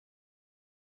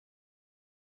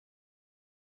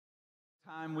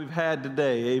Time we've had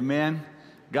today, amen.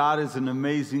 God is an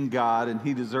amazing God, and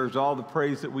He deserves all the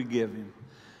praise that we give Him.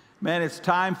 Man, it's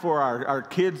time for our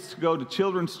kids to go to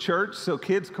children's church. So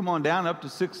kids, come on down up to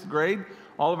 6th grade.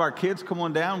 All of our kids, come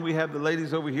on down. We have the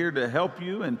ladies over here to help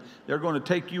you, and they're going to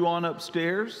take you on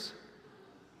upstairs.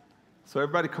 So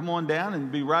everybody come on down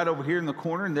and be right over here in the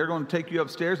corner, and they're going to take you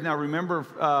upstairs. Now remember,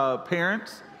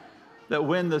 parents, that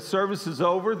when the service is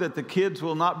over, that the kids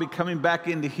will not be coming back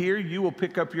into here. You will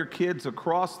pick up your kids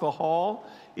across the hall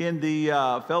in the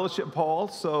fellowship hall.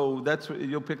 So that's what,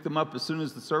 you'll pick them up as soon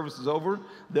as the service is over.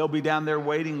 They'll be down there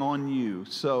waiting on you.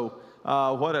 So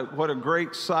what a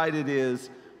great sight it is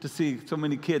to see so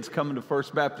many kids coming to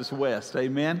First Baptist West.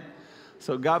 Amen.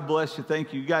 So God bless you.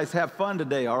 Thank you. You guys have fun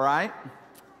today, all right?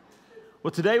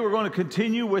 Well, today we're going to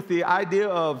continue with the idea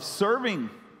of serving.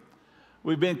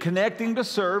 We've been connecting to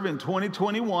serve in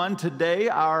 2021. Today,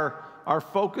 our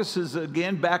focus is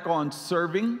again back on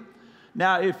serving.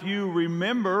 Now, if you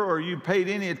remember or you paid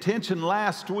any attention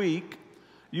last week,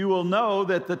 you will know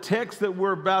that the text that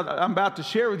I'm about to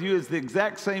share with you is the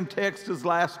exact same text as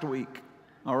last week.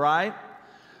 All right?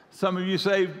 Some of you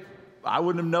say, I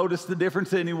wouldn't have noticed the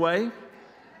difference anyway.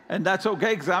 And that's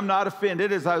okay, because I'm not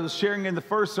offended. As I was sharing in the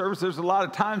first service, there's a lot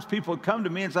of times people would come to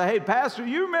me and say, hey, Pastor,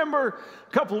 you remember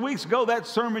a couple of weeks ago that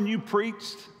sermon you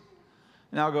preached?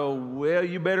 And I'll go, well,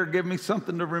 you better give me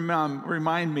something to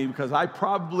remind me, because I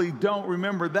probably don't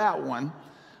remember that one.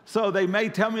 So they may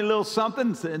tell me a little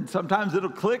something, and sometimes it'll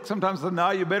click. Sometimes they'll,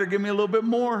 no, you better give me a little bit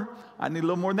more. I need a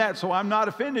little more than that. So I'm not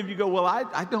offended if you go, well,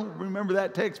 I don't remember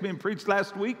that text being preached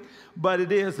last week, but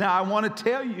it is. Now, I want to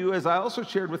tell you, as I also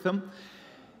shared with them,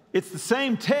 it's the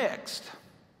same text,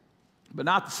 but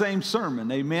not the same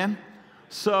sermon, amen?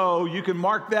 So you can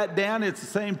mark that down. It's the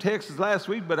same text as last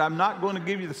week, but I'm not going to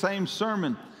give you the same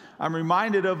sermon. I'm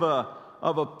reminded of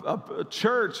a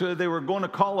church. They were going to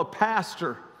call a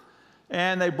pastor,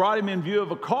 and they brought him in view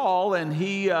of a call, and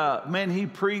he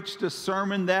preached a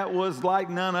sermon that was like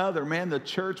none other. Man, the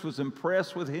church was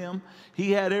impressed with him.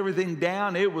 He had everything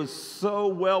down. It was so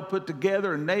well put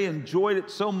together, and they enjoyed it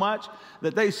so much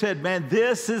that they said, man,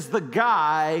 this is the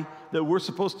guy that we're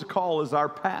supposed to call as our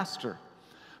pastor.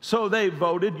 So they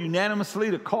voted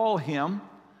unanimously to call him,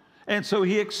 and so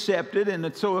he accepted.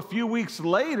 And so a few weeks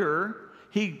later,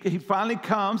 he finally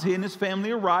comes. He and his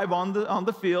family arrive on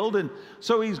the field, and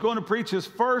so he's going to preach his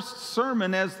first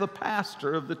sermon as the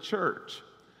pastor of the church.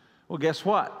 Well, guess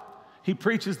what? He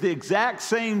preaches the exact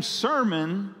same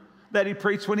sermon that he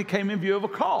preached when he came in view of a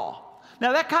call.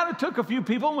 Now, that kind of took a few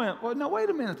people and went, well, no, wait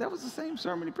a minute. That was the same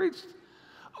sermon he preached.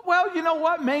 Well, you know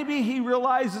what? Maybe he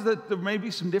realizes that there may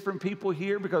be some different people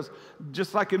here, because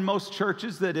just like in most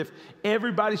churches, that if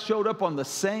everybody showed up on the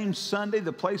same Sunday,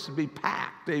 the place would be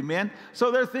packed, amen?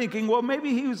 So they're thinking, well, maybe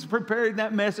he was preparing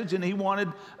that message and he wanted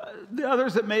the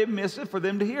others that may have missed it for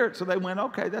them to hear it. So they went,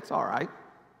 okay, that's all right.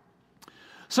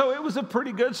 So it was a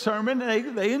pretty good sermon,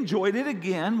 and they enjoyed it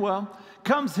again. Well,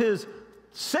 comes his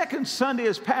second Sunday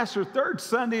as pastor, third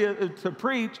Sunday to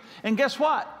preach, and guess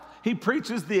what? He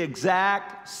preaches the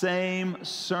exact same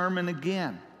sermon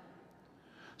again.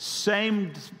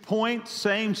 Same point,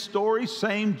 same story,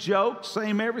 same joke,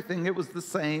 same everything. It was the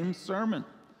same sermon.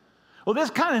 Well,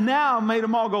 this kind of now made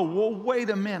them all go, well,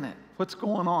 wait a minute. What's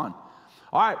going on?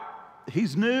 All right,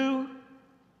 he's new.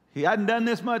 He hadn't done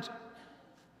this much.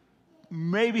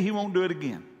 Maybe he won't do it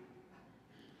again.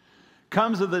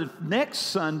 Comes to the next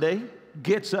Sunday,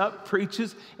 gets up,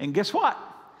 preaches, and guess what?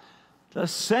 The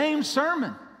same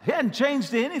sermon. He hadn't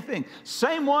changed anything.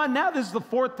 Same one. Now this is the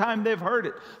fourth time they've heard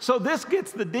it. So this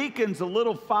gets the deacons a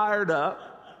little fired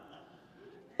up.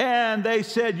 And they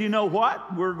said, you know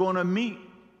what? We're going to meet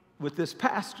with this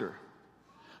pastor.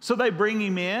 So they bring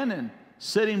him in and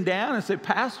sit him down and say,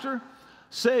 Pastor,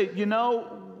 you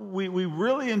know, we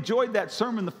really enjoyed that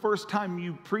sermon the first time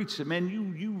you preached it. Man,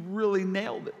 you really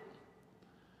nailed it.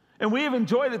 And we have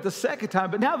enjoyed it the second time.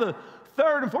 But now the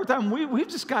third and fourth time, we've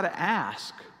just got to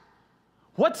ask,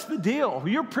 what's the deal?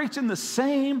 You're preaching the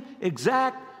same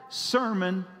exact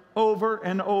sermon over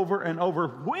and over and over.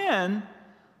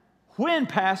 When,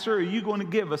 Pastor, are you going to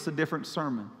give us a different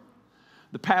sermon?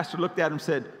 The pastor looked at him and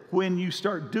said, when you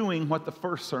start doing what the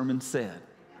first sermon said.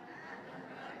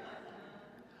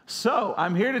 So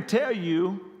I'm here to tell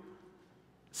you,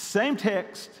 same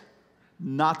text,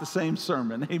 not the same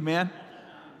sermon. Amen?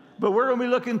 But we're going to be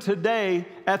looking today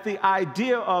at the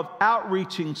idea of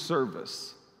outreaching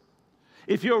service.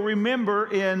 If you'll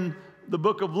remember in the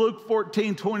book of Luke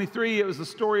 14:23, it was the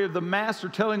story of the master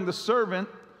telling the servant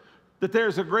that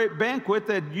there's a great banquet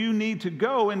that you need to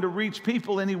go and to reach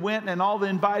people. And he went, and all the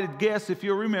invited guests, if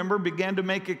you'll remember, began to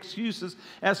make excuses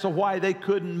as to why they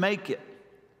couldn't make it.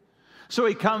 So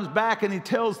he comes back and he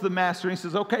tells the master, he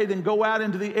says, okay, then go out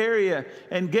into the area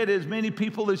and get as many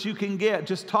people as you can get.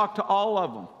 Just talk to all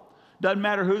of them. Doesn't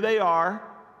matter who they are,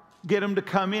 get them to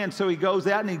come in. So he goes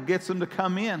out and he gets them to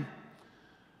come in.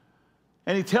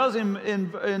 And he tells him in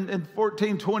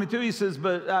 14:22, he says,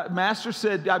 but master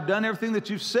said, I've done everything that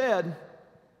you've said,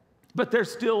 but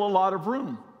there's still a lot of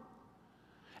room.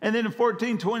 And then in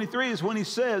 14:23 is when he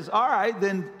says, all right,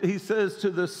 then he says to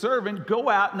the servant, go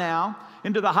out now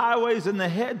into the highways and the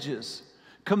hedges,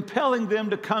 compelling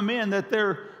them to come in that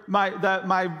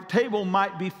my table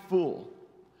might be full.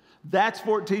 That's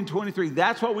 14:23.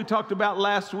 That's what we talked about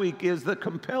last week, is the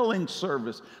compelling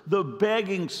service, the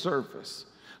begging service.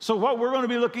 So what we're going to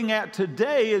be looking at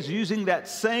today is using that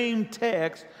same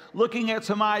text, looking at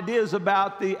some ideas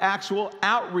about the actual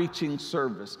outreaching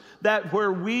service. That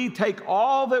where we take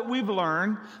all that we've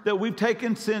learned, that we've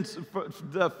taken since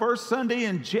the first Sunday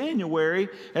in January,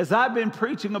 as I've been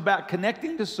preaching about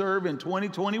connecting to serve in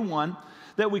 2021,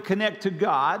 that we connect to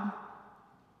God.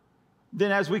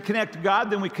 Then as we connect to God,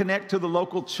 then we connect to the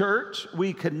local church.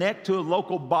 We connect to a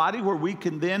local body where we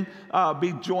can then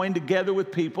be joined together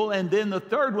with people. And then the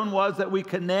third one was that we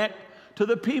connect to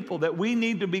the people, that we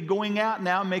need to be going out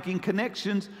now making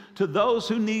connections to those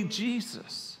who need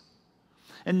Jesus.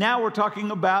 And now we're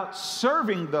talking about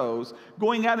serving those,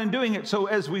 going out and doing it. So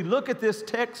as we look at this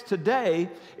text today,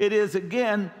 it is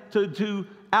again to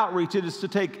outreach. It is to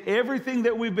take everything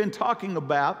that we've been talking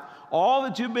about, all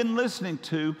that you've been listening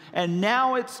to, and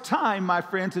now it's time, my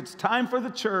friends, it's time for the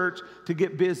church to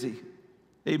get busy.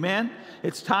 Amen?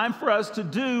 It's time for us to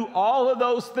do all of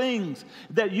those things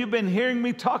that you've been hearing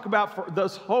me talk about for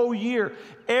this whole year.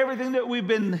 Everything that we've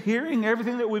been hearing,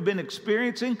 everything that we've been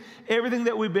experiencing, everything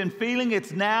that we've been feeling,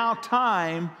 it's now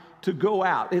time to go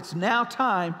out. It's now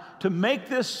time to make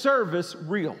this service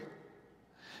real,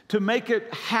 to make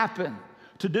it happen,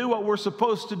 to do what we're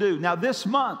supposed to do. Now this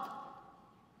month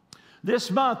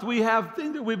we have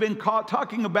things that we've been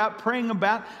talking about, praying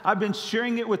about. I've been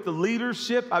sharing it with the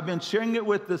leadership. I've been sharing it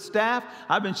with the staff.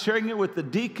 I've been sharing it with the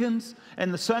deacons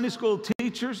and the Sunday school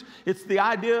teachers. It's the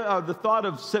idea of the thought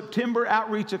of September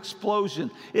Outreach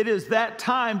Explosion. It is that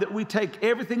time that we take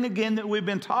everything again that we've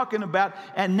been talking about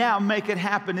and now make it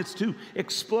happen. It's to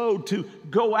explode, to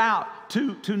go out,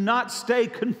 to not stay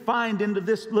confined into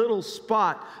this little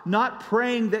spot, not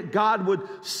praying that God would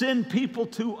send people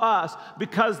to us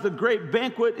because the great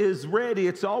banquet is ready.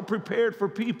 It's all prepared for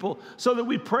people, so that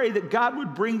we pray that God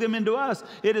would bring them into us.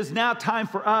 It is now time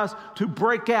for us to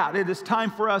break out. It is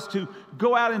time for us to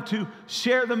go out and to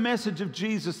share the message of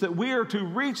Jesus, that we are to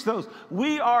reach those.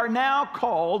 We are now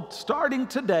called, starting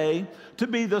today, to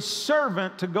be the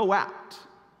servant to go out.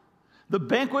 The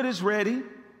banquet is ready.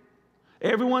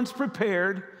 Everyone's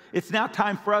prepared. It's now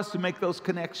time for us to make those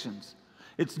connections.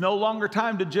 It's no longer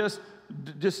time to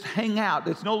just hang out.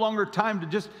 It's no longer time to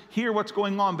just hear what's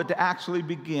going on, but to actually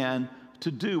begin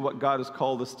to do what God has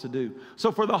called us to do.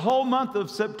 So for the whole month of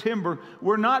September,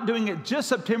 we're not doing it just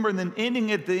September and then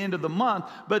ending at the end of the month,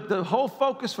 but the whole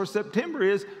focus for September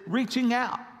is reaching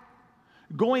out,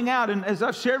 going out. And as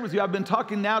I've shared with you, I've been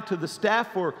talking now to the staff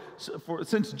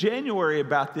since January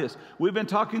about this. We've been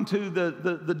talking to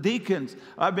the deacons.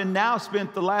 I've been now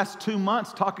spent the last 2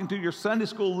 months talking to your Sunday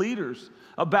school leaders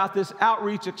about this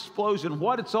outreach explosion,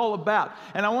 what it's all about.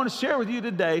 And I want to share with you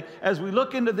today, as we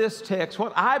look into this text,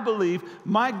 what I believe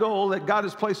my goal that God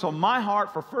has placed on my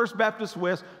heart for First Baptist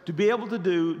West to be able to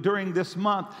do during this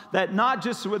month, that not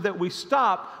just that we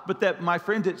stop, but that, my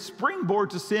friends, it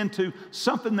springboards us into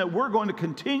something that we're going to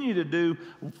continue to do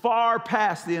far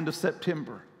past the end of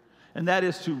September. And that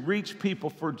is to reach people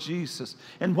for Jesus.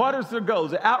 And what is their goal?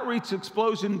 The Outreach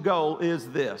Explosion goal is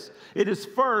this. It is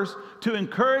first to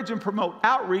encourage and promote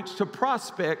outreach to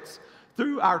prospects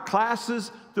through our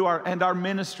classes, and our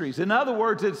ministries. In other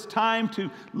words, it's time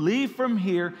to leave from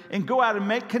here and go out and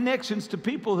make connections to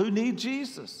people who need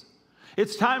Jesus.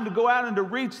 It's time to go out and to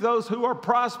reach those who are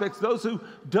prospects, those who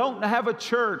don't have a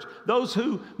church, those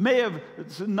who may have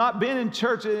not been in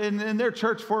church, in their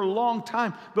church for a long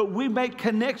time, but we make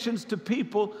connections to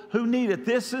people who need it.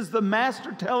 This is the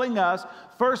Master telling us,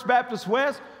 First Baptist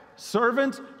West,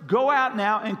 servants, go out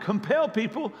now and compel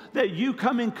people that you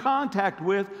come in contact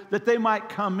with, that they might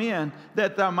come in,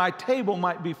 that my table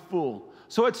might be full.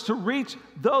 So it's to reach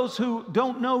those who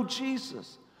don't know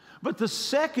Jesus. But the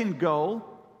second goal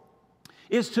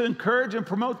is to encourage and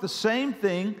promote the same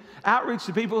thing, outreach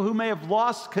to people who may have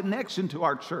lost connection to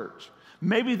our church.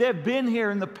 Maybe they've been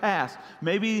here in the past.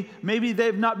 Maybe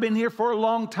they've not been here for a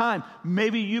long time.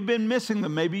 Maybe you've been missing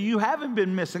them. Maybe you haven't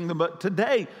been missing them. But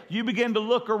today you begin to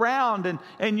look around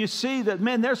and you see that,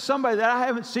 man, there's somebody that I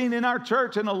haven't seen in our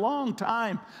church in a long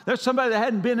time. There's somebody that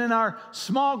hadn't been in our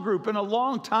small group in a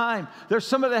long time. There's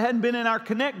somebody that hadn't been in our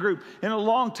connect group in a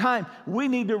long time. We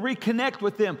need to reconnect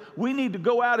with them. We need to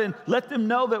go out and let them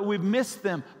know that we've missed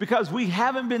them because we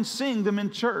haven't been seeing them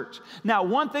in church. Now,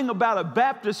 one thing about a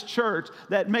Baptist church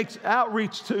that makes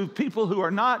outreach to people who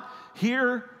are not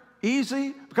here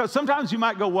easy, because sometimes you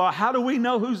might go, well, how do we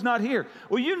know who's not here?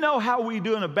 Well, you know how we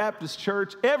do in a Baptist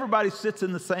church. Everybody sits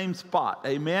in the same spot,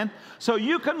 amen? So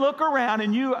you can look around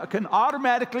and you can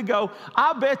automatically go,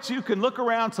 I bet you can look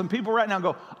around some people right now and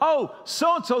go, oh,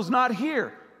 so-and-so's not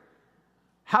here.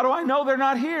 How do I know they're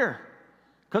not here?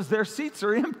 Because their seats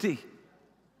are empty.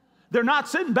 They're not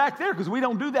sitting back there because we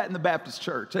don't do that in the Baptist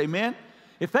church, amen?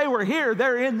 If they were here,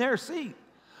 they're in their seat.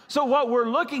 So what we're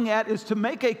looking at is to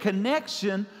make a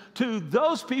connection to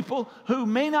those people who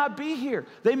may not be here.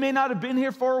 They may not have been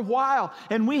here for a while,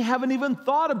 and we haven't even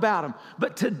thought about them.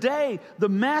 But today, the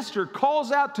Master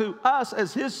calls out to us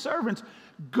as his servants,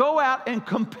 go out and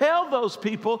compel those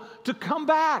people to come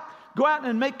back. Go out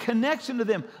and make connection to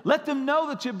them. Let them know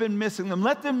that you've been missing them.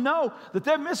 Let them know that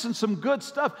they're missing some good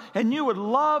stuff, and you would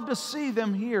love to see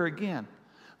them here again.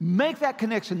 Make that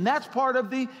connection. That's part of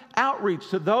the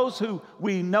outreach to those who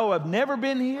we know have never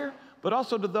been here, but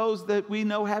also to those that we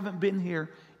know haven't been here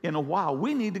in a while.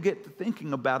 We need to get to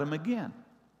thinking about them again.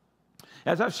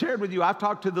 As I've shared with you, I've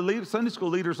talked to the Sunday school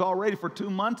leaders already for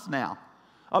 2 months now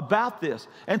about this.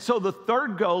 And so the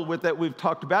third goal that we've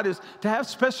talked about is to have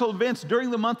special events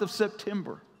during the month of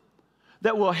September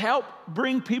that will help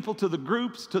bring people to the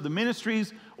groups, to the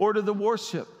ministries, or to the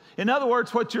worship. In other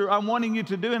words, what I'm wanting you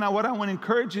to do and what I want to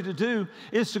encourage you to do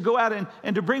is to go out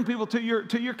and to bring people to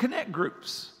your connect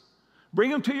groups.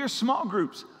 Bring them to your small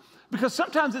groups. Because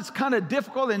sometimes it's kind of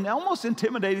difficult and almost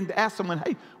intimidating to ask someone,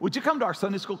 hey, would you come to our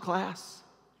Sunday school class?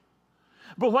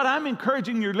 But what I'm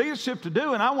encouraging your leadership to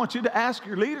do, and I want you to ask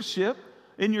your leadership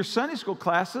in your Sunday school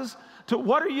classes, to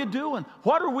what are you doing?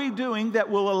 What are we doing that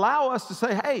will allow us to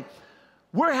say, hey,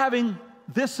 we're having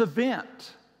this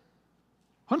event.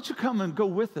 Why don't you come and go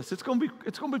with us? It's going to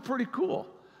be pretty cool.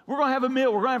 We're going to have a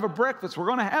meal. We're going to have a breakfast. We're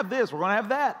going to have this. We're going to have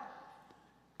that.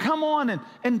 Come on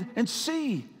and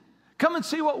see. Come and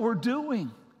see what we're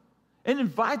doing. And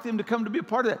invite them to come to be a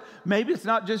part of that. Maybe it's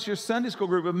not just your Sunday school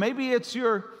group, but maybe it's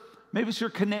your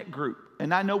connect group.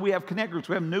 And I know we have connect groups.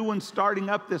 We have new ones starting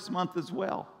up this month as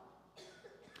well.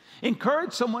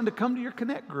 Encourage someone to come to your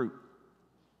connect group.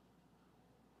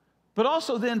 But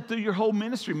also then through your whole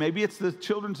ministry, maybe it's the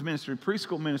children's ministry,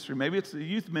 preschool ministry, maybe it's the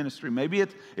youth ministry, maybe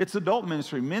it's adult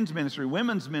ministry, men's ministry,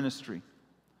 women's ministry.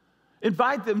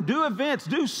 Invite them, do events,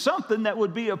 do something that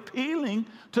would be appealing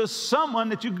to someone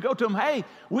that you can go to them, hey,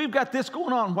 we've got this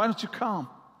going on, why don't you come?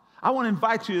 I want to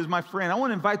invite you as my friend, I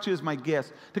want to invite you as my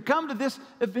guest to come to this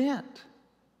event.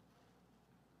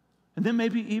 And then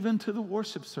maybe even to the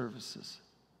worship services.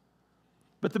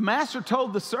 But the Master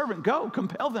told the servant, go,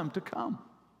 compel them to come.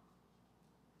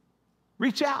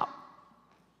 Reach out.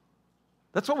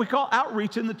 That's what we call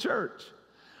outreach in the church.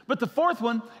 But the fourth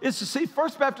one is to see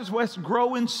First Baptist West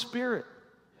grow in spirit.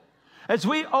 As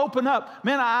we open up,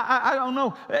 man, I don't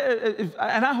know,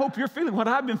 and I hope you're feeling what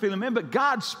I've been feeling, man, but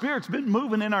God's Spirit's been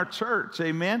moving in our church,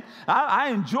 amen.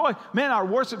 I enjoy, man, our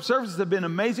worship services have been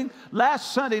amazing.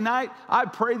 Last Sunday night, I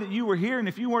pray that you were here, and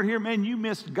if you weren't here, man, you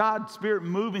missed God's Spirit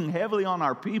moving heavily on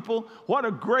our people. What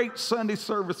a great Sunday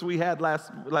service we had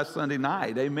last Sunday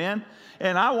night, amen.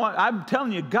 And I'm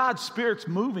telling you, God's Spirit's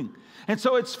moving. And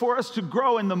so it's for us to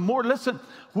grow. And the more, listen,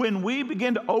 when we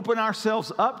begin to open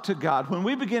ourselves up to God, when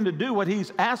we begin to do what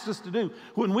He's asked us to do,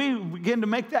 when we begin to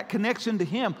make that connection to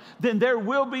Him, then there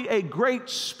will be a great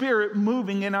Spirit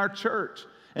moving in our church.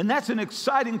 And that's an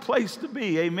exciting place to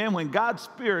be, amen, when God's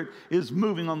Spirit is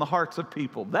moving on the hearts of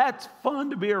people. That's fun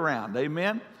to be around,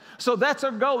 amen. So that's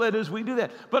our goal, that is we do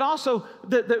that. But also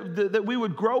that we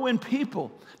would grow in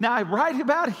people. Now, right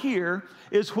about here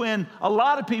is when a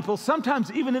lot of people,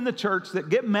 sometimes even in the church, that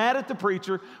get mad at the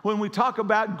preacher when we talk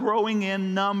about growing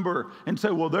in number and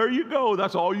say, well, there you go.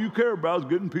 That's all you care about is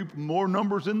getting people more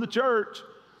numbers in the church.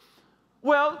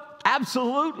 Well,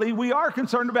 absolutely, we are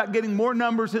concerned about getting more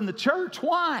numbers in the church.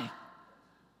 Why?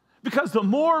 Because the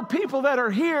more people that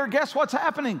are here, guess what's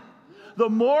happening? The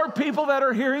more people that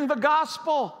are hearing the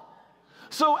gospel.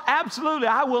 So absolutely,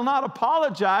 I will not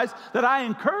apologize that I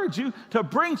encourage you to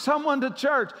bring someone to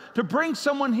church, to bring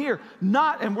someone here.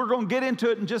 Not, and we're going to get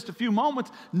into it in just a few moments,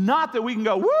 not that we can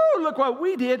go, woo, look what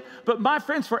we did. But my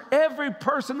friends, for every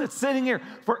person that's sitting here,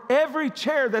 for every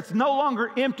chair that's no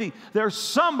longer empty, there's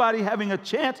somebody having a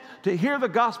chance to hear the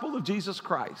gospel of Jesus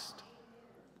Christ.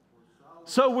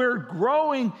 So we're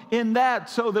growing in that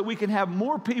so that we can have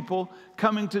more people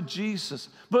coming to Jesus,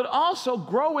 but also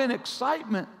grow in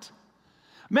excitement.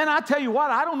 Man, I tell you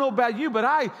what, I don't know about you, but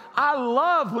I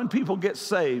love when people get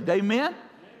saved. Amen?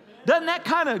 Doesn't that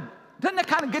kind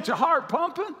of get your heart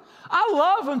pumping? I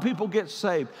love when people get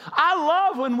saved. I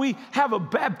love when we have a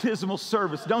baptismal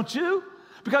service, don't you?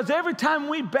 Because every time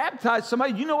we baptize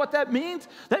somebody, you know what that means?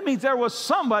 That means there was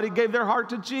somebody gave their heart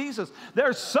to Jesus.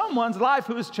 There's someone's life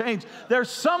who has changed. There's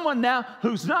someone now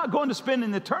who's not going to spend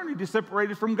an eternity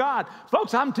separated from God.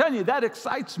 Folks, I'm telling you, that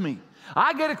excites me.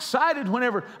 I get excited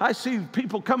whenever I see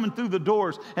people coming through the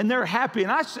doors and they're happy.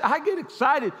 And I get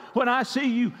excited when I see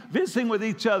you visiting with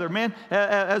each other, man.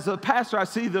 As a pastor, I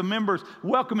see the members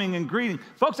welcoming and greeting.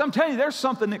 Folks, I'm telling you, there's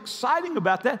something exciting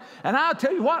about that. And I'll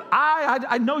tell you what,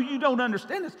 I know you don't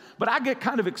understand this, but I get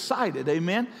kind of excited,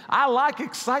 amen? I like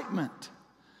excitement.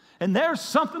 And there's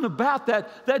something about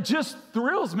that that just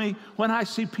thrills me when I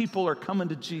see people are coming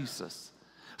to Jesus.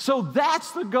 So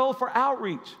that's the goal for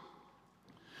outreach.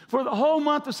 For the whole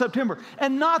month of September.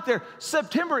 And not there.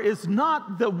 September is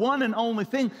not the one and only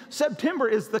thing. September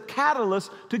is the catalyst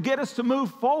to get us to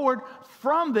move forward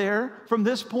from there, from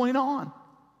this point on.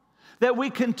 That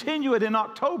we continue it in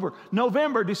October,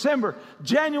 November, December,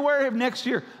 January of next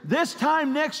year. This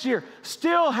time next year,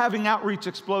 still having outreach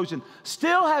explosion,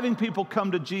 still having people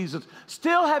come to Jesus,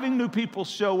 still having new people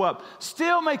show up,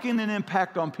 still making an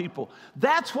impact on people.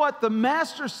 That's what the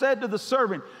master said to the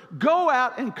servant. Go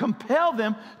out and compel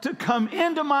them to come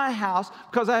into my house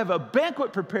because I have a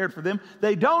banquet prepared for them.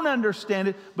 They don't understand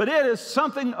it, but it is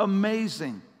something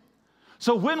amazing.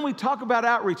 So when we talk about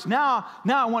outreach, now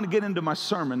I want to get into my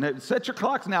sermon. Set your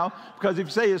clocks now, because if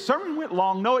you say his sermon went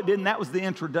long, no, it didn't. That was the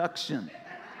introduction.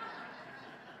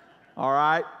 All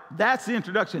right? That's the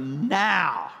introduction.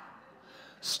 Now,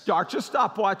 start your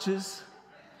stopwatches.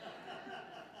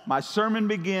 My sermon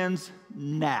begins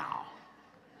now.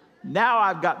 Now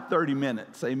I've got 30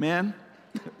 minutes. Amen?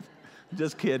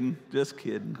 Just kidding. Just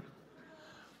kidding.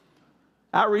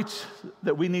 Outreach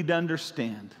that we need to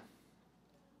understand.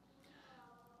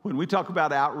 When we talk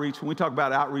about outreach, when we talk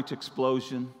about outreach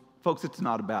explosion, folks, it's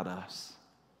not about us.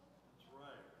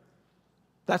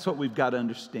 That's what we've got to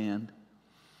understand.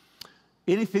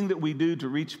 Anything that we do to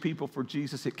reach people for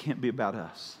Jesus, it can't be about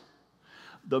us.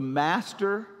 The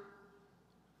master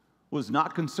was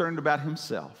not concerned about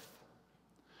himself.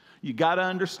 You got to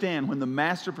understand, when the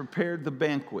master prepared the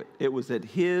banquet, it was at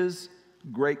his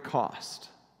great cost.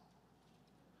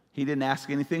 He didn't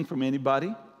ask anything from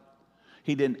anybody.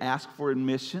 He didn't ask for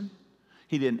admission.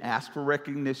 He didn't ask for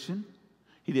recognition.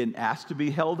 He didn't ask to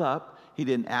be held up. He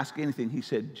didn't ask anything. He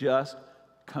said, just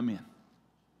come in.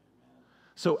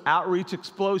 So outreach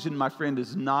explosion, my friend,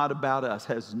 is not about us,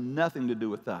 has nothing to do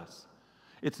with us.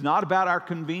 It's not about our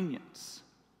convenience.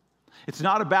 It's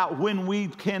not about when we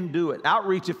can do it.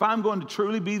 Outreach, if I'm going to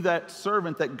truly be that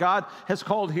servant that God has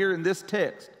called here in this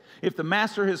text, if the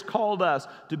master has called us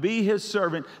to be his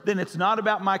servant, then it's not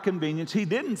about my convenience. He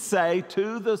didn't say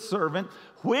to the servant,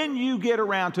 when you get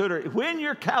around to it, or when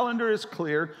your calendar is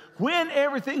clear, when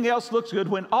everything else looks good,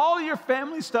 when all your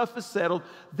family stuff is settled,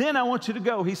 then I want you to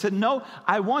go. He said, no,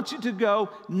 I want you to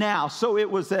go now. So it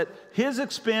was at his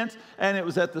expense, and it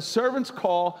was at the servant's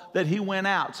call that he went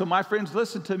out. So my friends,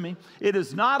 listen to me. It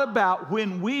is not about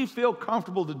when we feel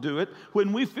comfortable to do it,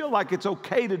 when we feel like it's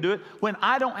okay to do it, when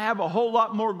I don't have a whole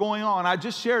lot more going on. I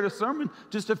just shared a sermon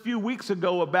just a few weeks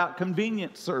ago about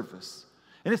convenience service.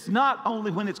 And it's not only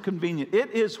when it's convenient.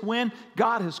 It is when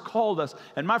God has called us.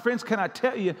 And my friends, can I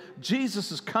tell you,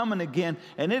 Jesus is coming again,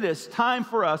 and it is time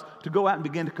for us to go out and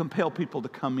begin to compel people to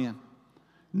come in.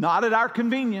 Not at our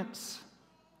convenience,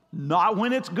 not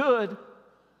when it's good,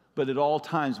 but at all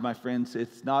times, my friends.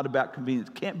 It's not about convenience.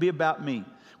 It can't be about me.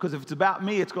 Because if it's about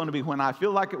me, it's going to be when I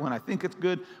feel like it, when I think it's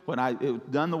good, when it's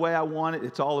done the way I want it.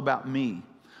 It's all about me.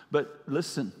 But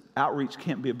listen, outreach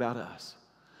can't be about us.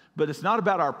 But it's not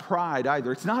about our pride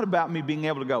either. It's not about me being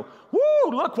able to go,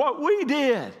 woo, look what we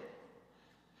did.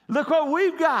 Look what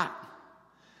we've got.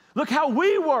 Look how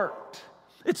we worked.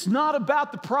 It's not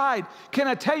about the pride. Can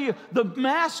I tell you, the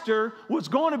master was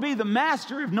going to be the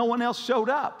master if no one else showed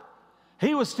up.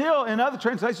 He was still, in other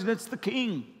translations, it's the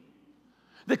king.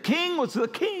 The king was the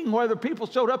king whether people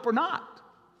showed up or not.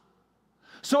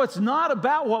 So it's not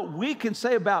about what we can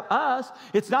say about us.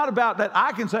 It's not about that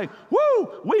I can say,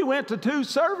 woo, we went to 2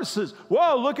 services.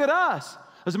 Whoa, look at us.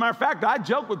 As a matter of fact, I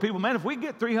joke with people, man, if we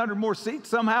get 300 more seats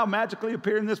somehow magically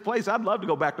appear in this place, I'd love to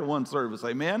go back to 1 service,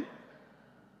 amen?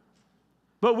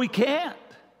 But we can't.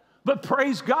 But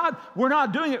praise God, we're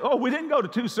not doing it. Oh, we didn't go to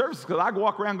 2 services because I can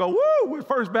walk around and go, woo, we're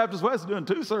First Baptist West doing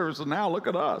 2 services now, look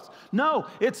at us. No,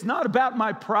 it's not about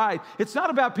my pride. It's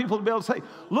not about people to be able to say,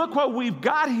 look what we've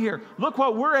got here. Look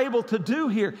what we're able to do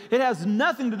here. It has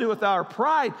nothing to do with our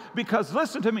pride because,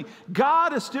 listen to me,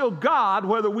 God is still God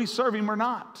whether we serve Him or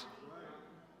not.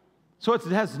 So it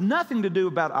has nothing to do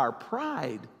about our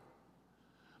pride,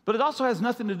 but it also has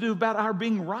nothing to do about our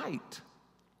being right.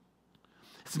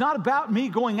 It's not about me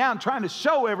going out and trying to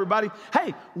show everybody,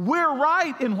 hey, we're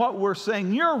right in what we're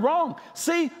saying. You're wrong.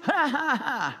 See? Ha, ha,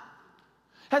 ha.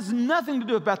 Has nothing to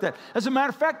do about that. As a matter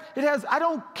of fact, I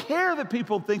don't care that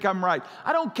people think I'm right.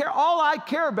 I don't care. All I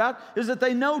care about is that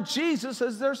they know Jesus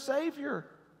as their Savior.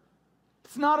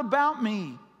 It's not about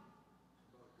me.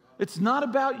 It's not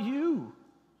about you.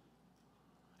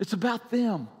 It's about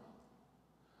them.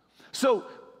 So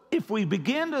if we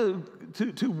begin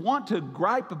to want to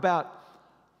gripe about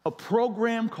a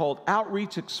program called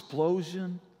Outreach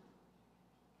Explosion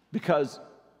because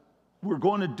we're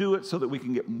going to do it so that we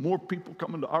can get more people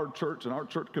coming to our church and our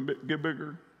church can get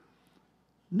bigger.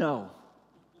 No.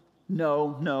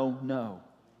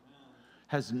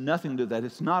 Has nothing to do with that.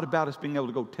 It's not about us being able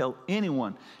to go tell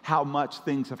anyone how much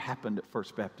things have happened at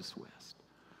First Baptist West.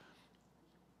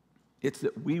 It's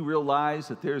that we realize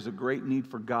that there's a great need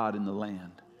for God in the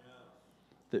land.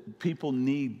 That people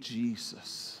need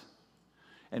Jesus.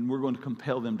 And we're going to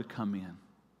compel them to come in.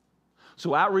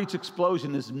 So Outreach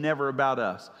Explosion is never about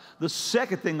us. The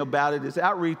second thing about it is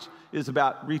outreach is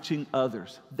about reaching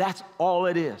others. That's all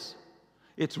it is.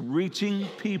 It's reaching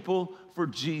people for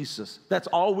Jesus. That's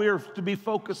all we're to be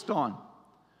focused on.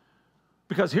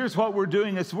 Because here's what we're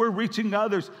doing is we're reaching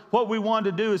others. What we want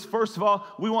to do is, first of all,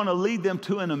 we want to lead them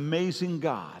to an amazing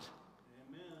God.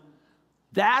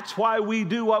 That's why we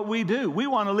do what we do. We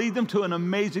want to lead them to an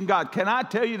amazing God. Can I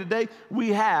tell you today,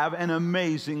 we have an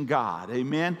amazing God.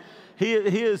 Amen. He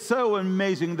is so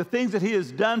amazing. The things that He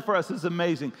has done for us is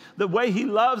amazing. The way He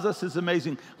loves us is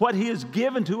amazing. What He has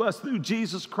given to us through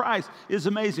Jesus Christ is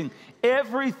amazing.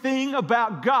 Everything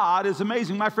about God is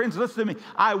amazing. My friends, listen to me.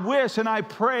 I wish and I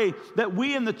pray that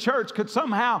we in the church could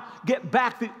somehow get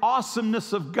back the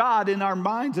awesomeness of God in our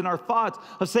minds and our thoughts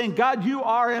of saying, God, you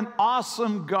are an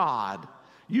awesome God.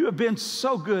 You have been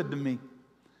so good to me.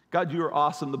 God, you are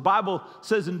awesome. The Bible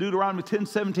says in Deuteronomy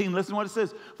 10:17, listen to what it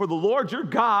says. For the Lord your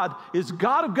God is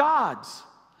God of gods,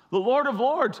 the Lord of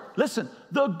lords. Listen,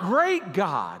 the great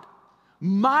God,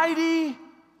 mighty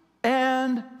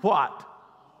and what?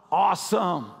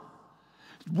 Awesome.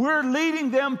 We're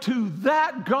leading them to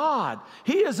that God.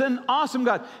 He is an awesome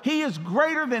God. He is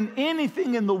greater than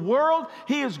anything in the world.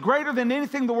 He is greater than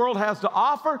anything the world has to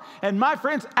offer. And my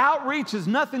friends, outreach is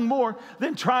nothing more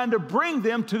than trying to bring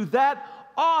them to that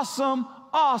awesome,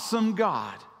 awesome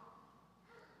God.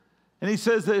 And He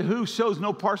says that who shows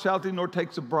no partiality nor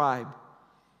takes a bribe.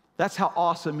 That's how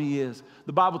awesome He is.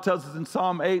 The Bible tells us in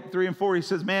Psalm 8:3-4, He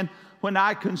says, man, when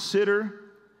I consider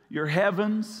your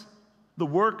heavens, the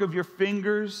work of your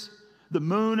fingers, the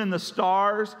moon and the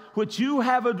stars, which you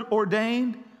have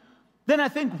ordained, then I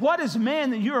think, what is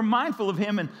man that you are mindful of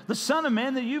him, and the Son of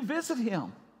Man that you visit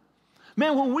him?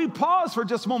 Man, when we pause for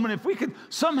just a moment, if we could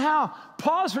somehow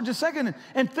pause for just a second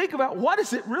and think about what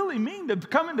does it really mean to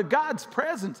come into God's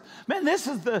presence? Man, this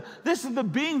is the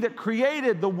being that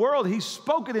created the world. He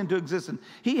spoke it into existence.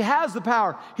 He has the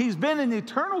power. He's been an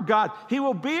eternal God. He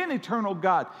will be an eternal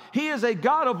God. He is a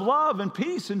God of love and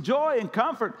peace and joy and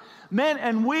comfort. Man,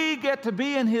 and we get to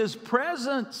be in His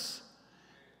presence.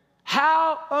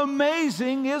 How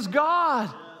amazing is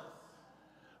God?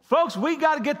 Folks, we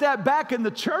got to get that back in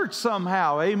the church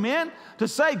somehow, amen? To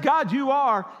say, God, you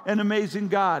are an amazing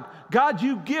God. God,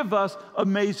 you give us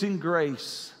amazing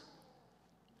grace.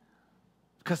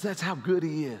 Because that's how good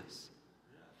He is.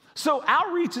 So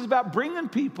outreach is about bringing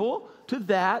people to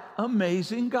that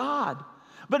amazing God.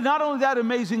 But not only that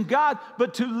amazing God,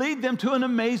 but to lead them to an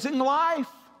amazing life.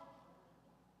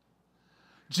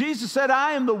 Jesus said,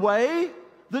 I am the way,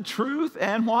 the truth,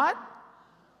 and what?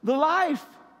 The life.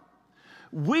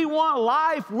 We want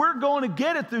life. We're going to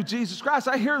get it through Jesus Christ.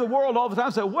 I hear the world all the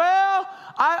time say, well,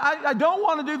 I don't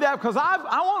want to do that because I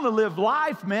want to live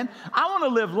life, man. I want to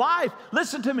live life.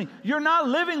 Listen to me. You're not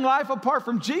living life apart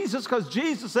from Jesus because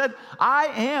Jesus said, I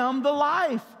am the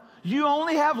life. You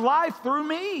only have life through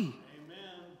me. Amen.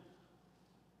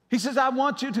 He says, I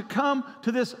want you to come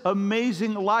to this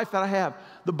amazing life that I have.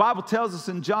 the Bible tells us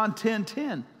in John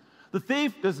 10:10, the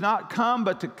thief does not come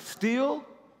but to steal,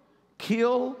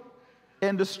 kill,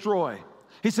 and destroy.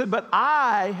 He said, but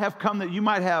I have come that you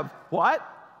might have what?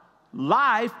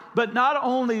 Life, but not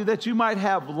only that you might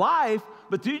have life,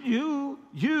 but you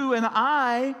and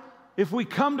I, if we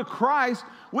come to Christ,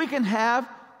 we can have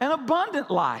an abundant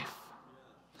life.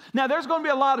 Now, there's going to be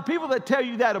a lot of people that tell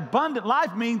you that abundant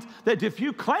life means that if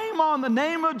you claim on the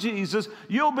name of Jesus,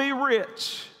 you'll be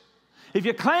rich. If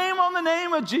you claim on the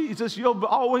name of Jesus, you'll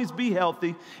always be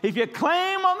healthy. If you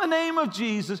claim on the name of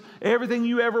Jesus, everything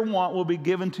you ever want will be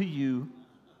given to you.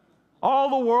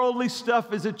 All the worldly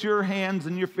stuff is at your hands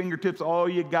and your fingertips. All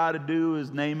you got to do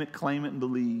is name it, claim it, and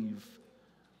believe.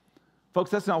 Folks,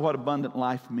 that's not what abundant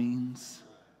life means.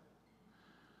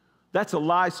 That's a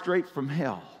lie straight from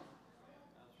hell.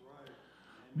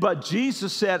 But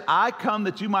Jesus said, I come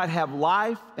that you might have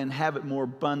life and have it more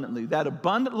abundantly. That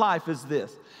abundant life is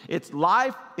this. It's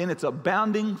life in its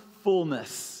abounding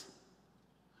fullness.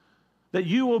 That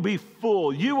you will be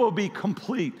full. You will be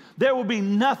complete. There will be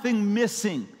nothing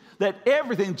missing. That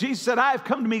everything, Jesus said, I have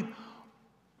come to meet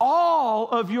all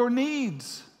of your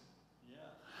needs.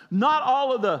 Not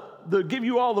all of the give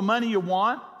you all the money you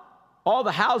want, all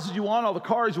the houses you want, all the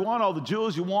cars you want, all the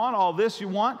jewels you want, all this you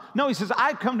want. No, he says,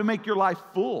 I've come to make your life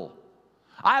full.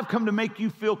 I've come to make you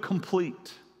feel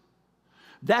complete.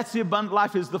 That's the abundant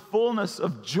life, is the fullness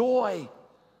of joy.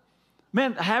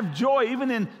 Man, have joy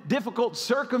even in difficult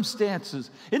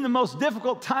circumstances. In the most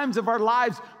difficult times of our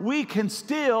lives, we can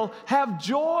still have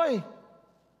joy.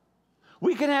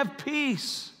 We can have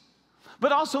peace.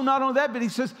 But also not only that, but he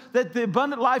says that the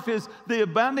abundant life is the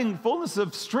abounding fullness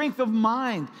of strength of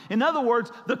mind. In other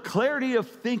words, the clarity of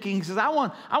thinking. He says, I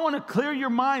want to clear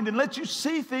your mind and let you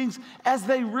see things as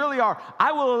they really are.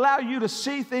 I will allow you to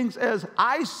see things as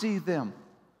I see them.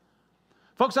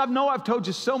 Folks, I know I've told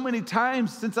you so many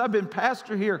times since I've been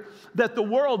pastor here that the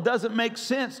world doesn't make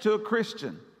sense to a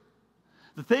Christian.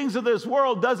 The things of this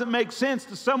world doesn't make sense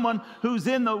to someone who's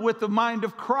with the mind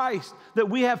of Christ, that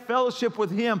we have fellowship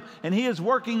with Him and He is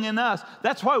working in us.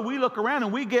 That's why we look around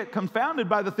and we get confounded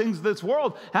by the things of this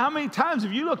world. How many times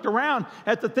have you looked around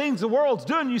at the things the world's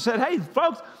doing and you said, hey,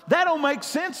 folks, that don't make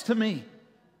sense to me?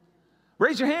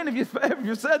 Raise your hand if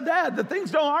you said that. The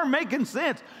things aren't making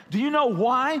sense. Do you know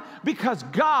why? Because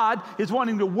God is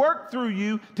wanting to work through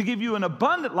you to give you an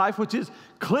abundant life, which is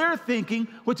clear thinking,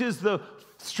 which is the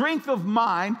strength of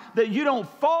mind, that you don't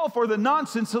fall for the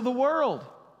nonsense of the world.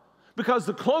 Because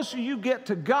the closer you get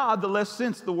to God, the less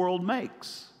sense the world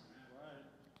makes.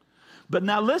 But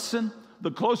now listen, the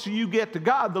closer you get to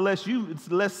God, the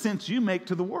less sense you make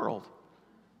to the world.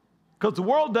 Because the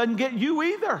world doesn't get you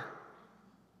either.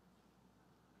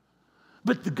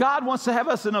 But God wants to have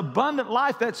us an abundant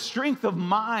life, that strength of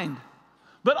mind,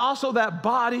 but also that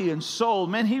body and soul.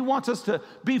 Man, He wants us to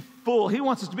be full. He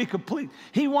wants us to be complete.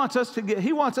 He wants us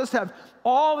to have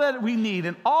all that we need.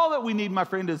 And all that we need, my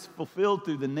friend, is fulfilled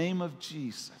through the name of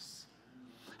Jesus.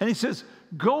 And He says,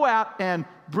 go out and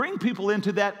bring people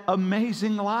into that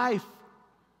amazing life.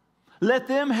 Let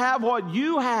them have what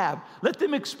you have. Let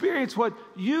them experience what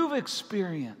you've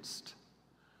experienced.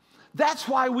 That's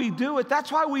why we do it.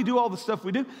 That's why we do all the stuff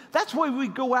we do. That's why we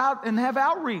go out and have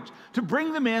outreach, to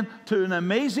bring them in to an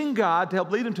amazing God, to help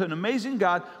lead them to an amazing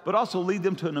God, but also lead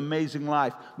them to an amazing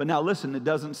life. But now listen, it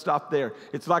doesn't stop there.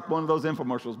 It's like one of those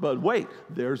infomercials. But wait,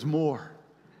 there's more.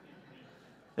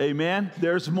 Amen?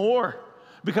 There's more.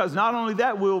 Because not only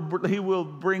that, He will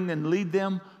bring and lead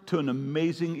them to an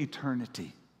amazing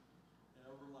eternity.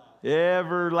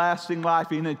 Everlasting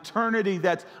life, in eternity,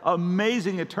 that's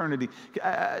amazing eternity.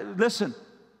 Listen,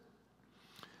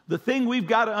 the thing we've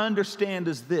got to understand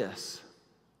is this.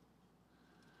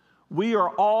 We are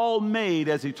all made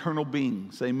as eternal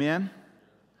beings, amen?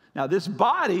 Now this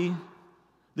body's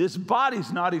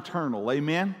not eternal,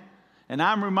 amen? And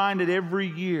I'm reminded every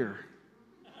year,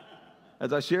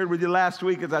 as I shared with you last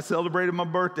week as I celebrated my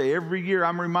birthday, every year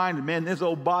I'm reminded, man, this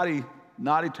old body,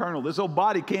 not eternal. This old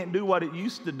body can't do what it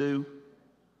used to do.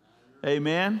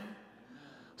 Amen?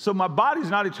 So my body's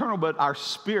not eternal, but our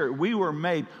spirit, we were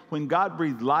made. When God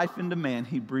breathed life into man,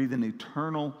 He breathed an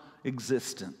eternal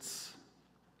existence.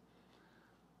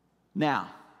 Now,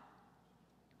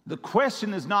 the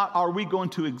question is not, are we going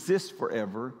to exist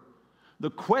forever? The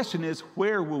question is,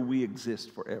 where will we exist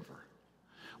forever?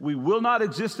 We will not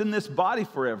exist in this body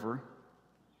forever.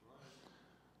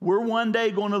 We're one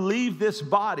day going to leave this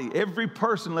body. Every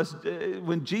person,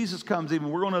 when Jesus comes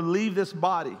even, we're going to leave this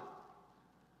body.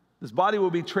 This body will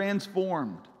be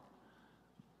transformed.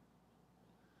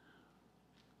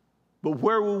 But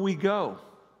where will we go?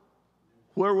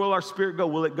 Where will our spirit go?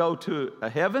 Will it go to a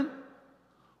heaven?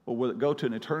 or will it go to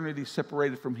an eternity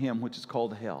separated from him, which is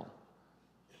called hell?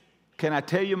 Can I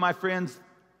tell you, my friends,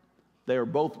 they are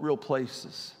both real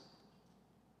places.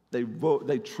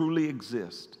 They truly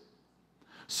exist.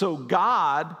 So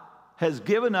God has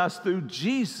given us through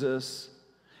Jesus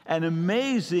an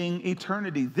amazing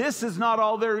eternity. This is not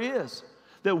all there is.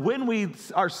 That when we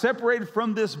are separated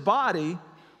from this body,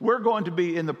 we're going to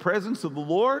be in the presence of the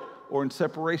Lord or in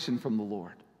separation from the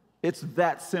Lord. It's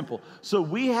that simple. So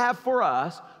we have for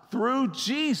us, through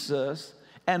Jesus,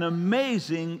 an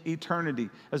amazing eternity.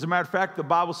 As a matter of fact, the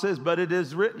Bible says, but it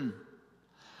is written,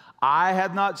 I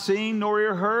have not seen, nor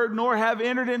ear heard, nor have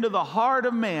entered into the heart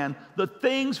of man the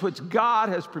things which God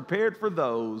has prepared for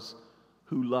those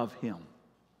who love him.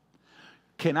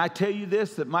 Can I tell you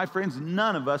this, that my friends,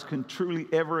 none of us can truly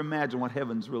ever imagine what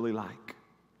heaven's really like.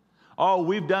 Oh,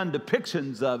 we've done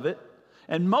depictions of it,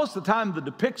 and most of the time the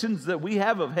depictions that we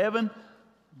have of heaven,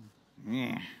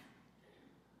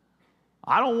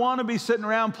 I don't want to be sitting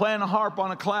around playing a harp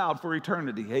on a cloud for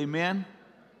eternity, amen?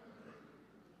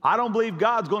 I don't believe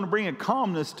God's going to bring a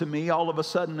calmness to me all of a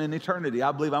sudden in eternity.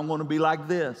 I believe I'm going to be like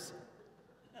this.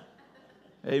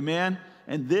 Amen?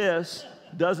 And this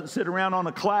doesn't sit around on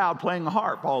a cloud playing a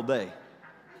harp all day.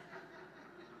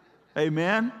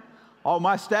 Amen? All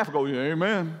my staff go,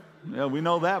 amen. Yeah, we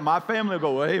know that. My family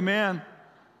will go, amen.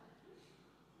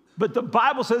 But the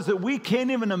Bible says that we can't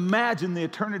even imagine the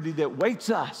eternity that waits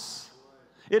us.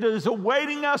 It is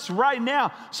awaiting us right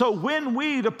now. So when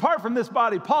we depart from this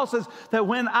body, Paul says that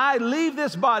when I leave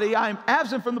this body, I am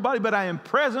absent from the body, but I am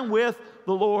present with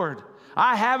the Lord.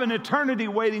 I have an eternity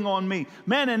waiting on me.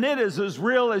 Man, and it is as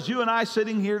real as you and I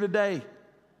sitting here today.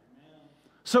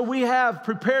 So we have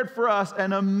prepared for us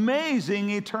an amazing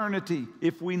eternity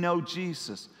if we know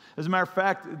Jesus. As a matter of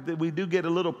fact, we do get a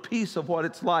little piece of what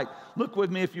it's like. Look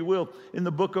with me, if you will, in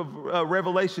the book of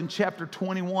Revelation chapter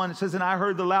 21. It says, and I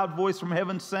heard the loud voice from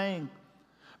heaven saying,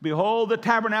 behold, the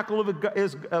tabernacle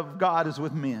of God is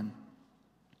with men.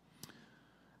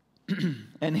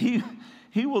 And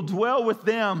he will dwell with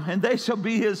them, and they shall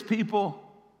be his people.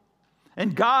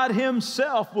 And God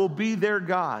himself will be their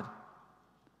God.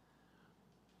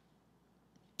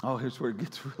 Oh, here's where it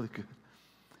gets really good.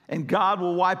 And God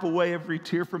will wipe away every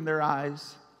tear from their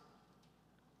eyes.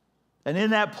 And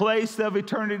in that place of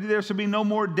eternity, there shall be no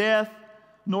more death,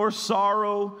 nor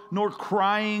sorrow, nor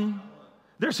crying.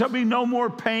 There shall be no more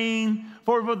pain,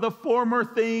 for the former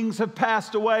things have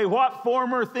passed away. What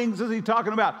former things is he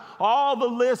talking about? All the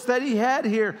lists that he had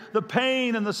here, the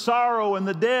pain and the sorrow and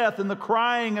the death and the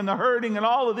crying and the hurting and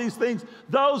all of these things,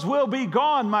 those will be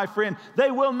gone, my friend.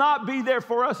 They will not be there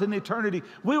for us in eternity.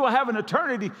 We will have an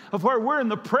eternity of where we're in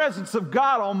the presence of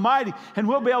God Almighty, and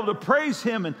we'll be able to praise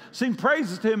him and sing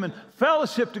praises to him and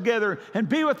fellowship together and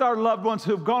be with our loved ones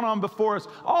who have gone on before us.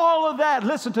 All of that,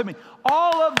 listen to me,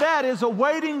 all of that is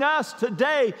awaiting us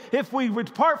today if we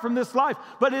depart from this life,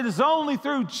 but it is only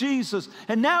through Jesus.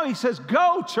 And now he says,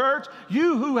 go, church,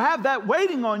 you who have that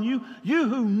waiting on you, you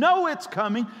who know it's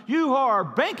coming, you who are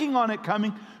banking on it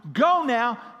coming, go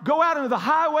now, go out into the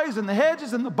highways and the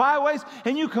hedges and the byways,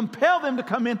 and you compel them to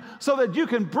come in so that you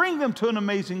can bring them to an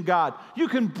amazing God. You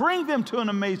can bring them to an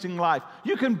amazing life.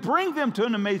 You can bring them to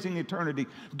an amazing eternity.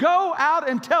 Go out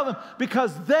and tell them,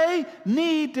 because they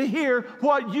need to hear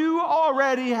what you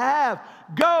already have.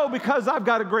 Go, because I've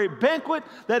got a great banquet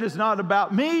that is not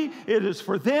about me. It is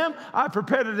for them. I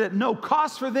prepared it at no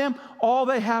cost for them. All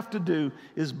they have to do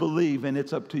is believe, and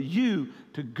it's up to you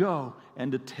to go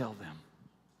and to tell them.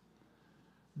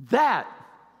 That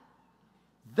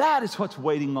is what's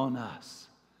waiting on us.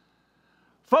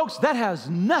 Folks, that has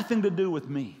nothing to do with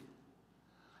me.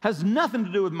 Has nothing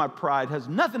to do with my pride. Has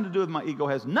nothing to do with my ego.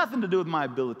 Has nothing to do with my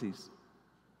abilities.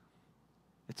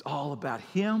 It's all about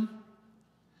him,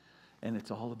 and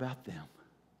it's all about them.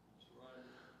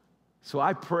 So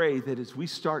I pray that as we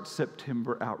start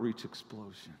September Outreach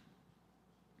Explosion,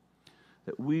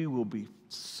 that we will be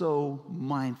so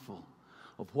mindful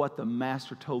of what the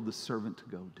master told the servant to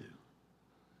go do.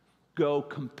 Go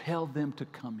compel them to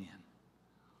come in.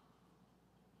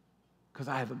 Because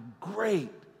I have a great,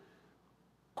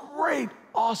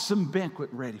 awesome banquet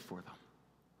ready for them.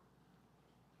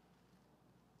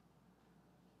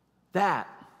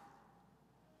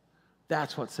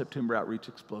 That's what September Outreach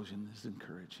Explosion is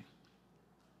encouraging.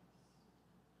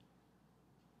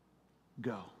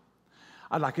 Go.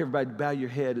 I'd like everybody to bow your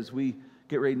head as we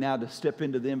get ready now to step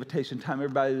into the invitation time.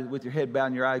 Everybody with your head bowed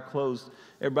and your eye closed.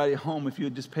 Everybody at home, if you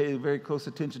would just pay very close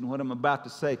attention to what I'm about to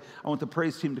say. I want the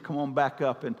praise team to come on back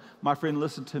up. And my friend,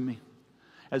 listen to me.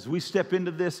 As we step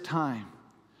into this time,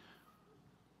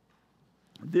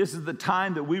 This is the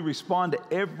time that we respond to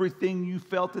everything you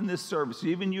felt in this service.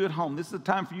 Even you at home, this is the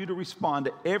time for you to respond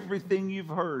to everything you've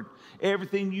heard,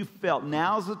 everything you felt.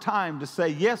 Now's the time to say,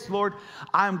 yes, Lord,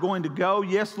 I'm going to go.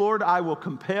 Yes, Lord, I will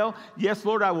compel. Yes,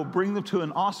 Lord, I will bring them to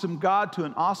an awesome God, to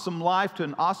an awesome life, to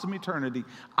an awesome eternity.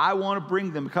 I want to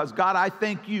bring them because, God, I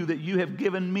thank you that you have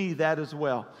given me that as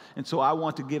well. And so I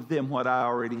want to give them what I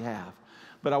already have.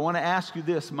 But I want to ask you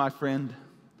this, my friend,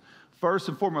 first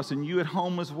and foremost, and you at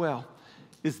home as well.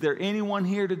 Is there anyone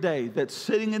here today that's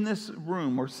sitting in this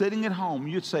room or sitting at home,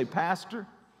 you'd say, Pastor,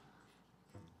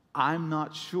 I'm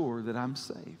not sure that I'm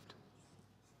saved.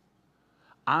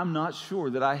 I'm not sure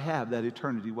that I have that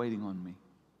eternity waiting on me.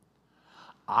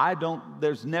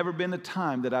 There's never been a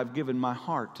time that I've given my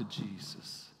heart to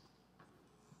Jesus.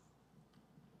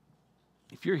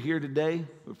 If you're here today,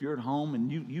 if you're at home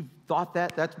and you've thought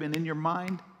that's been in your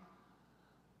mind,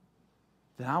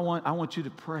 then I want you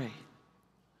to pray.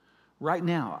 Right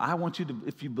now, I want you to,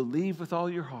 if you believe with all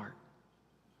your heart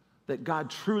that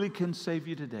God truly can save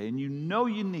you today, and you know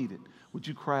you need it, would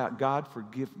you cry out, God,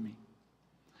 forgive me.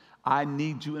 I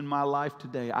need you in my life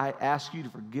today. I ask you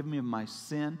to forgive me of my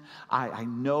sin. I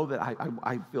know that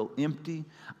I feel empty.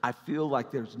 I feel like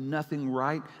there's nothing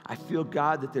right. I feel,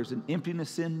 God, that there's an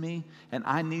emptiness in me, and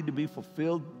I need to be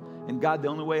fulfilled. And God, the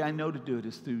only way I know to do it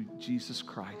is through Jesus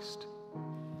Christ.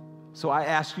 So I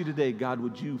ask you today, God,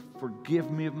 would you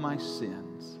forgive me of my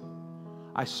sins?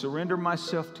 I surrender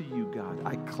myself to you, God.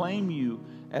 I claim you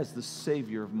as the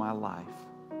Savior of my life.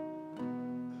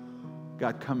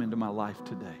 God, come into my life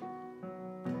today.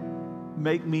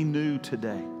 Make me new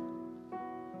today.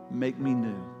 Make me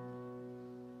new.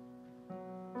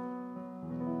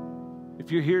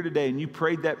 If you're here today and you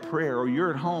prayed that prayer, or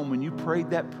you're at home and you prayed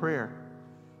that prayer,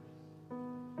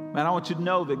 man, I want you to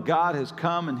know that God has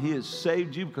come and He has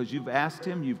saved you because you've asked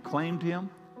Him, you've claimed Him.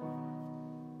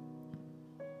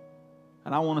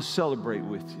 And I want to celebrate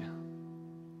with you.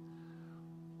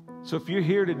 So if you're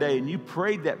here today and you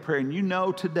prayed that prayer and you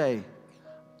know today,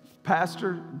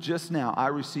 Pastor, just now I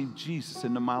received Jesus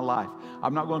into my life.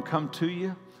 I'm not going to come to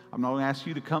you. I'm not going to ask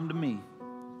you to come to me.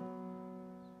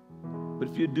 But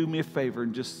if you'd do me a favor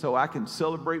and just so I can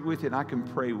celebrate with you and I can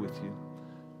pray with you.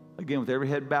 Again, with every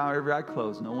head bowed, every eye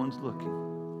closed, no one's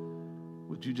looking.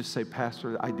 Would you just say,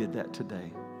 Pastor, I did that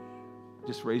today?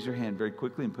 Just raise your hand very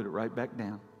quickly and put it right back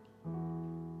down.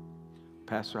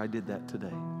 Pastor, I did that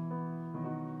today.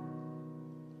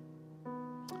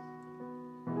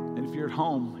 And if you're at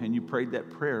home and you prayed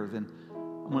that prayer, then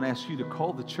I'm going to ask you to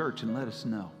call the church and let us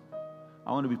know.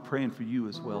 I want to be praying for you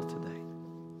as well today.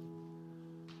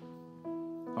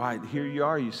 All right, here you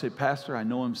are. You say, Pastor, I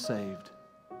know I'm saved.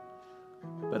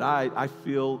 But I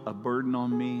feel a burden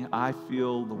on me. I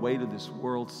feel the weight of this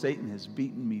world. Satan has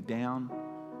beaten me down.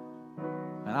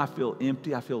 And I feel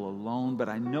empty. I feel alone. But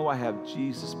I know I have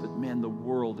Jesus. But man, the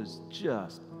world is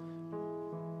just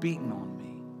beating on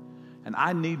me. And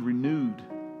I need renewed.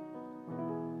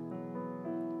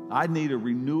 I need a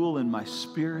renewal in my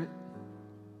spirit.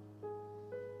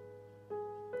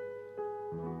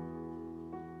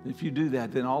 If you do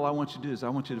that, then all I want you to do is I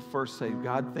want you to first say,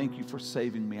 God, thank you for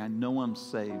saving me. I know I'm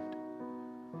saved.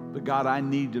 But God, I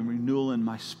need a renewal in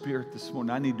my spirit this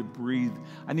morning. I need to breathe.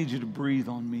 I need you to breathe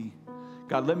on me.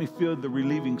 God, let me feel the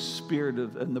relieving spirit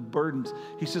and the burdens.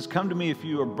 He says, come to me if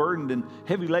you are burdened and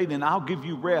heavy laden, and I'll give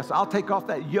you rest. I'll take off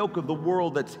that yoke of the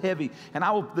world that's heavy, and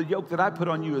the yoke that I put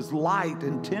on you is light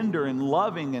and tender and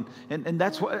loving, and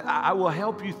that's what I will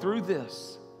help you through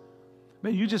this.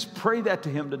 Man, you just pray that to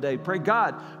Him today. Pray,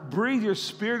 God, breathe your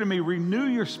spirit in me, renew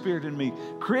your spirit in me,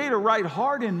 create a right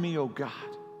heart in me, oh God.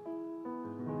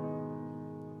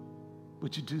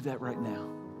 Would you do that right now?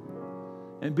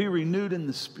 And be renewed in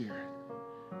the spirit.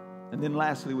 And then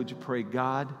lastly, would you pray,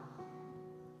 God,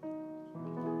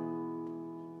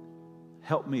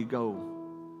 help me go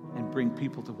and bring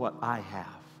people to what I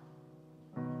have.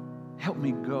 Help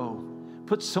me go.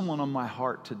 Put someone on my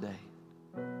heart today,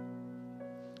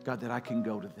 God, that I can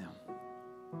go to them.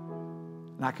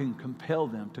 And I can compel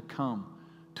them to come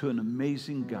to an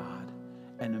amazing God,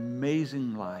 an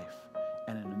amazing life,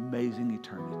 and an amazing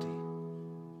eternity.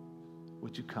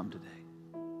 Would you come today?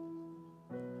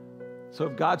 So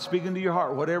if God's speaking to your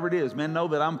heart, whatever it is, man, know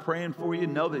that I'm praying for you.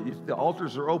 Know that if the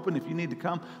altars are open, if you need to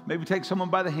come, maybe take someone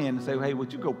by the hand and say, hey,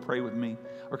 would you go pray with me?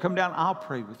 Or come down, I'll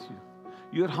pray with you.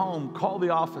 You at home, call the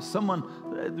office.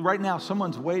 Right now,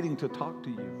 someone's waiting to talk to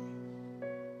you.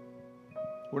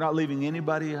 We're not leaving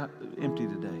anybody empty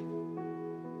today.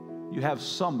 You have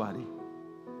somebody.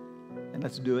 And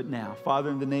let's do it now. Father,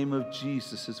 in the name of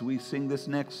Jesus, as we sing this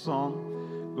next song,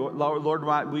 Lord,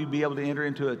 might we be able to enter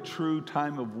into a true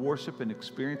time of worship and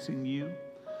experiencing you.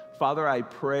 Father, I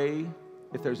pray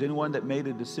if there's anyone that made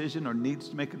a decision or needs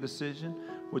to make a decision,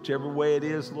 whichever way it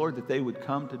is, Lord, that they would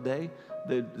come today,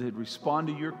 they'd respond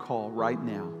to your call right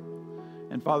now.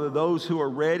 And Father, those who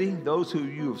are ready, those who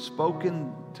you have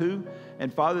spoken to,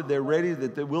 and Father, they're ready,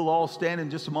 that we'll all stand in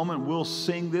just a moment. We'll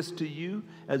sing this to you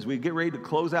as we get ready to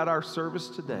close out our service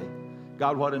today.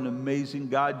 God, what an amazing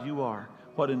God you are.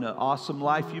 What an awesome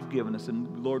life you've given us.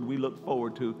 And Lord, we look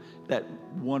forward to that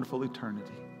wonderful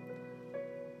eternity.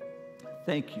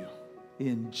 Thank you.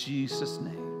 In Jesus'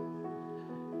 name.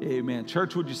 Amen.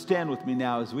 Church, would you stand with me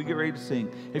now as we get ready to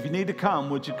sing? If you need to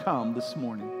come, would you come this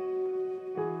morning?